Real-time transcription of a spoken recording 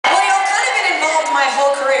my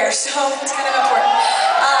whole career, so it's kind of important.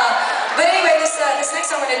 But anyway, this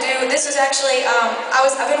next song I'm going to do, this is actually,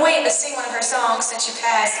 I've been waiting to sing one of her songs since she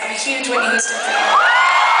passed. I'm a huge Whitney Houston fan.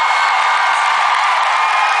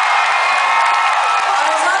 I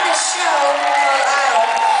was on this show called Idol,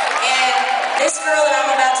 and this girl that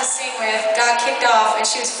I'm about to sing with got kicked off, and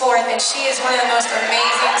she was fourth, and she is one of the most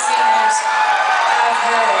amazing singers I've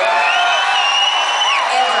heard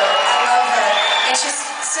ever. I love her, and she's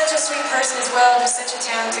such a sweet person as well, just such a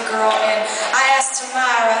talented girl, and I asked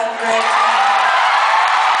Tamyra Gray.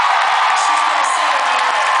 She's going to sing with me,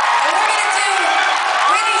 and we're going to do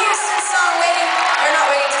Whitney Houston's song,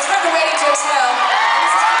 it's from the Waiting to Exhale.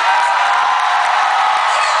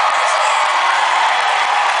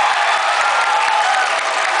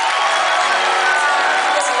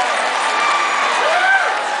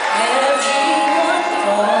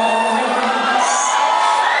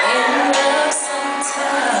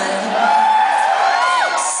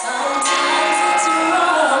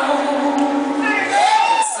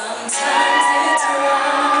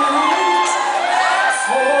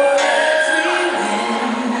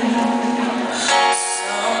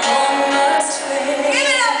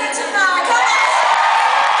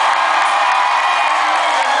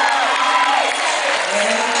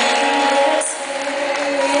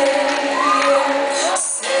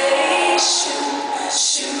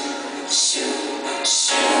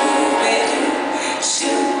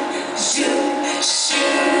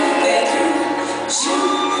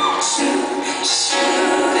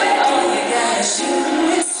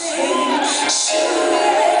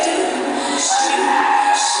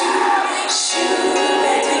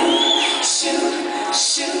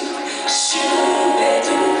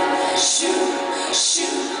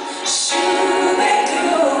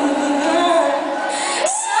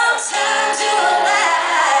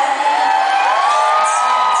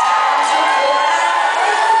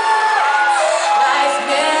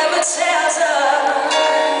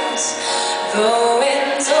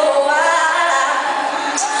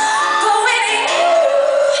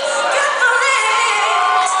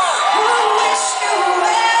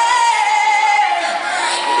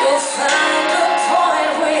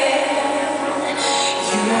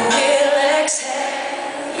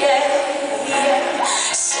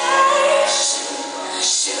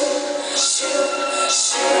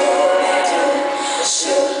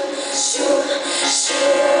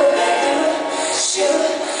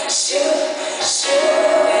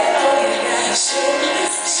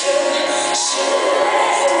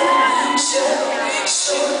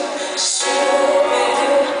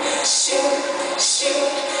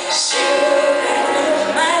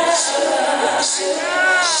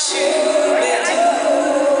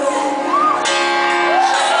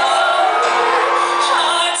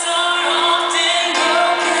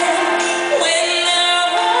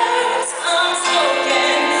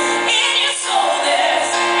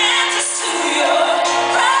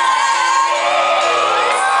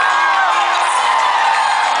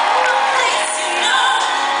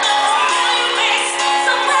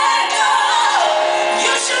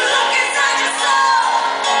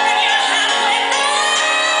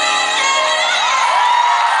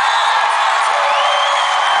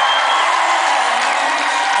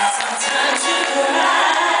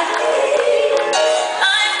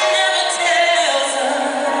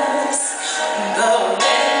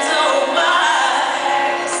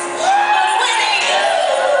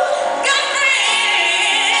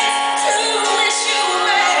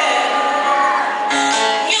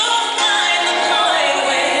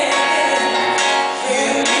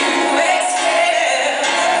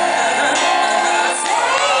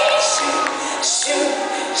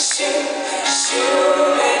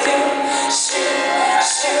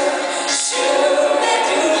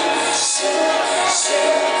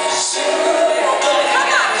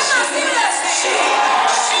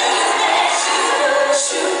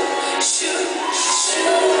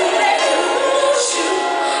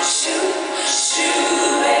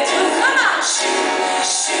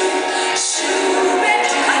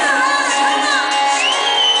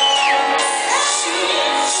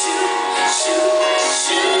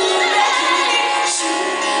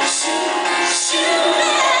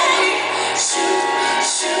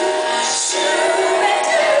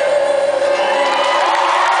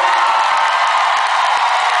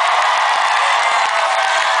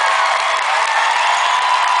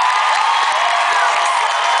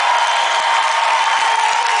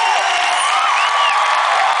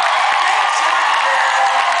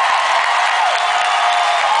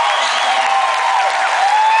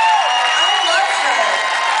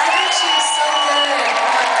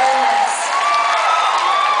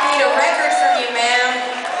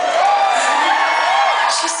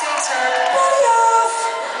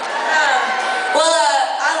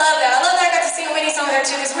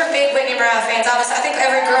 big Whitney fans. Obviously, I think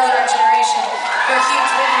every girl in our generation, we're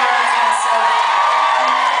huge Whitney fans, so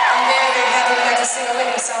I'm very, very happy we got to sing a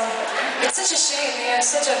Whitney song. It's such a shame, man.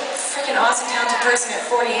 Such a freaking awesome, talented person at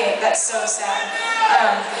 48. That's so sad.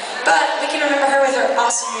 But we can remember her with her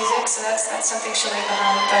awesome music, so that's something she'll leave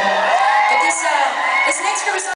behind. But this next group is